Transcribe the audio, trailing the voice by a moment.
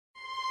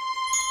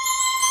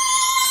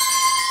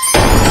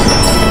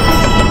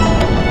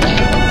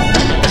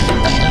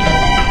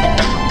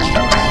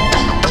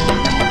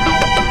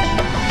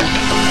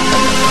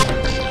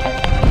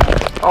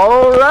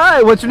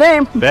right, what's your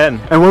name? Ben.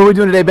 And what are we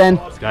doing today, Ben?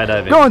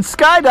 Skydiving. Going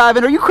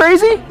skydiving. Are you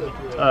crazy?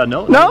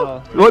 No.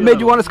 No? What made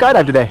you want to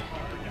skydive today?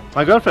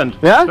 My girlfriend.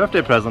 Yeah?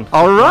 Birthday present.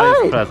 All right.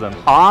 Nice present.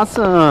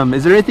 Awesome.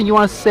 Is there anything you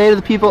want to say to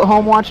the people at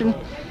home watching?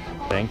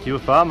 Thank you,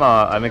 Farmer.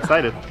 I'm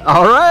excited.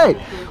 All right.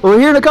 Well,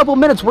 here in a couple of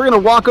minutes, we're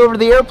going to walk over to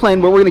the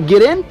airplane where we're going to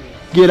get in,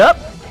 get up,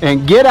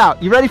 and get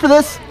out. You ready for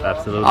this?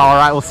 Absolutely. All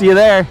right. We'll see you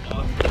there.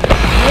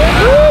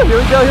 Woo, here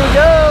we go. Here we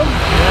go.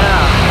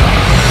 Yeah.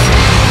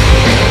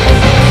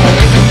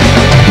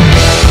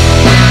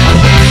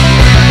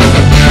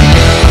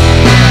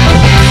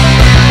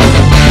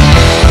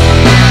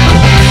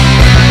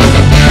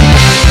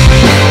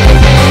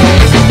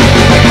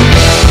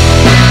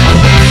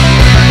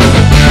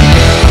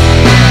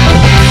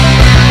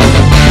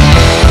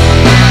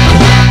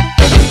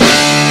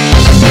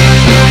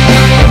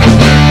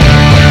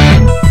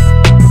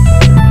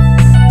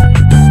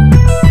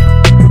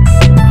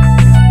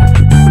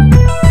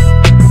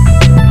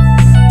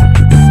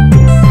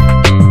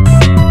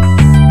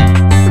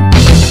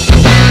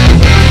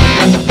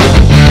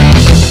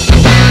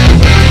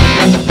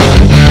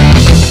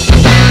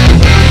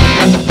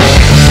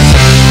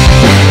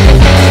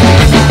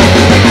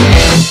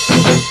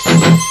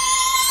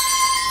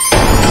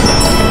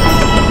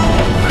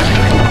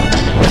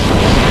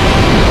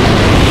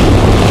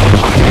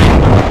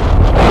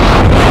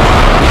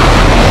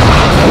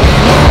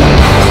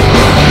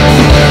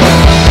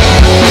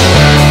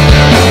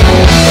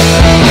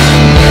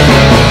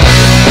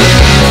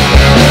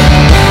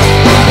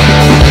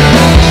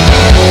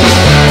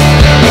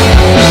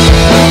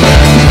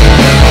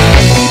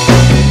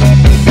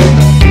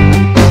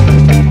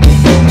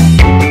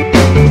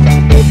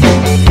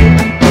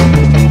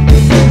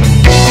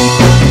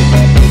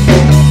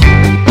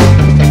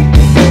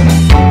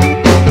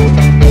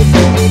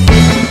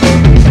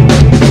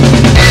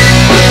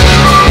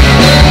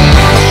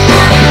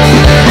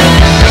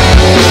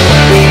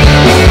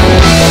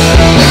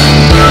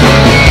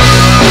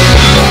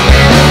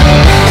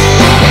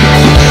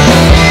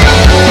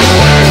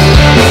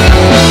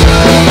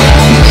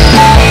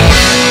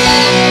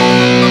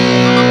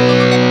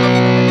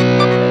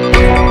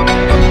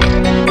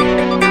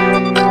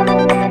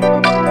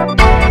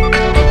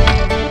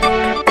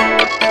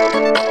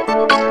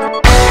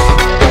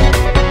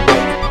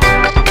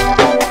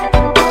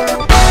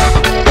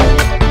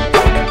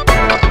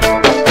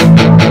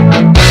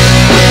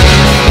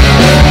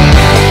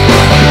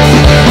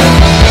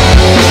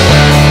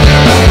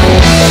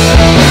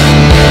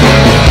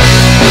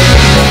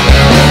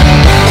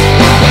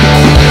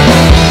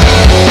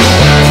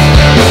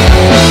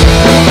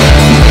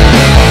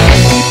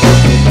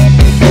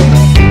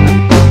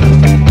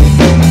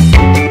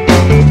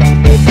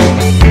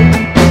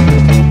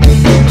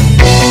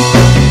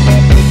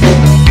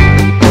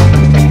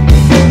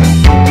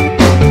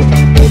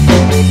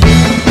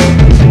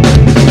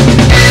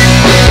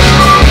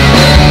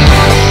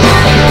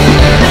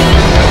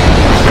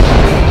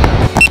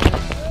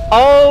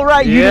 All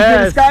right, you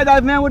just did a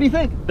skydive, man. What do you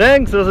think?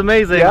 Thanks, it was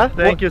amazing. Yeah?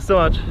 Thank you so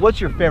much. What's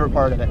your favorite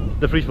part of it?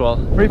 The freefall.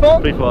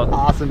 Freefall? Freefall.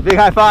 Awesome. Big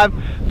high five.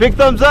 Big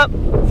thumbs up.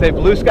 Say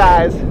blue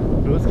skies.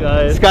 Blue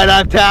skies.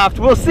 Skydive Taft.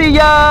 We'll see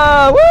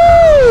ya.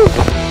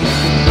 Woo!